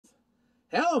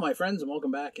Hello, my friends, and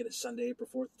welcome back. It is Sunday, April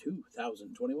 4th,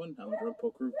 2021. I'm the Drunk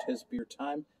Poker. 'Tis beer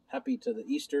time. Happy to the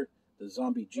Easter, the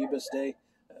Zombie Jeebus Day,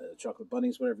 chocolate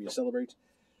bunnies, whatever you celebrate.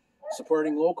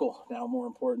 Supporting local. Now more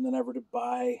important than ever to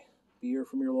buy beer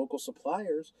from your local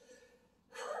suppliers.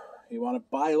 You want to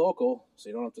buy local, so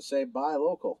you don't have to say buy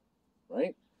local,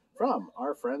 right? From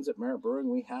our friends at Merit Brewing,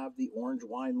 we have the orange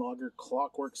wine lager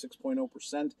Clockwork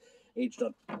 6.0%, aged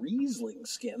on Riesling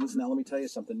skins. Now, let me tell you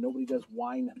something. Nobody does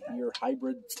wine beer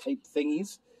hybrid type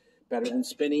thingies better than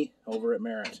Spinny over at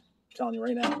Merit. I'm telling you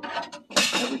right now.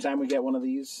 Every time we get one of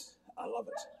these, I love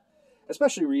it.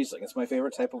 Especially Riesling. It's my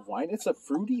favorite type of wine. It's a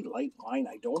fruity, light wine.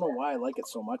 I don't know why I like it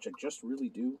so much. I just really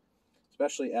do.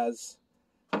 Especially as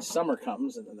summer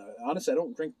comes. And honestly, I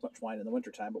don't drink much wine in the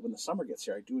wintertime, but when the summer gets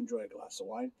here, I do enjoy a glass of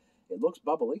wine. It looks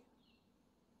bubbly.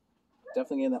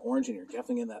 Definitely in that orange in here.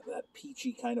 Definitely in that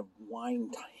peachy kind of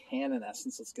wine tannin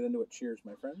essence. Let's get into it. Cheers,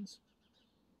 my friends.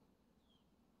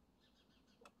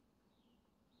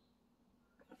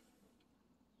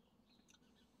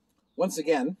 Once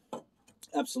again,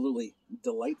 absolutely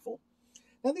delightful.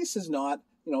 Now, this is not,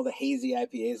 the hazy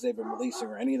IPAs they've been releasing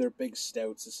or any of their big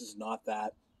stouts. This is not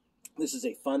that. This is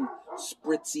a fun,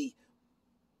 spritzy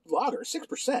lager,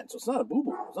 6%. So it's not a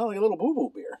boo-boo. It's not like a little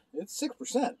boo-boo beer. It's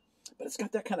 6%. But it's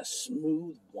got that kind of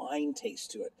smooth wine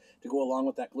taste to it to go along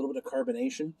with that little bit of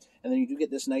carbonation. And then you do get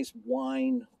this nice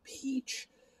wine, peach,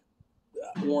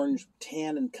 orange,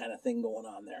 tannin kind of thing going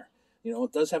on there.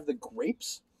 It does have the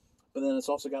grapes, but then it's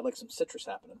also got like some citrus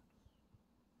happening.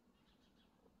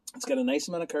 It's got a nice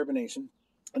amount of carbonation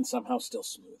and somehow still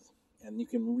smooth. And you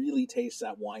can really taste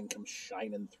that wine come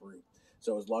shining through.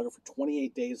 So it was lager for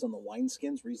 28 days on the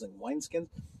wineskins, Riesling wineskins.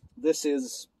 This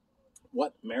is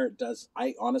what Merit does,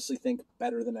 I honestly think,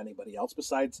 better than anybody else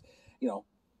besides, Young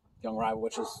Rival,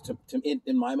 which is,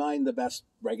 in my mind, the best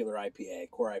regular IPA,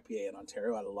 core IPA in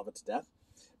Ontario. I love it to death.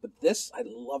 But this, I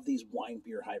love these wine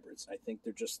beer hybrids. I think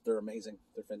they're amazing.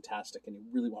 They're fantastic, and you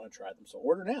really want to try them. So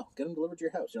order now. Get them delivered to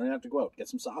your house. You don't even have to go out. Get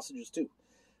some sausages, too.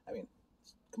 I mean,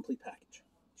 it's a complete package.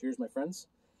 Cheers, my friends.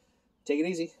 Take it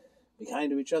easy. Be kind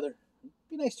to each other.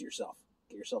 Be nice to yourself.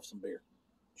 Get yourself some beer.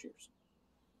 Cheers.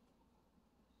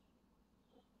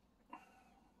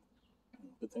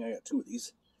 Good thing I got two of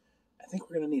these. I think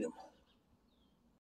we're going to need them.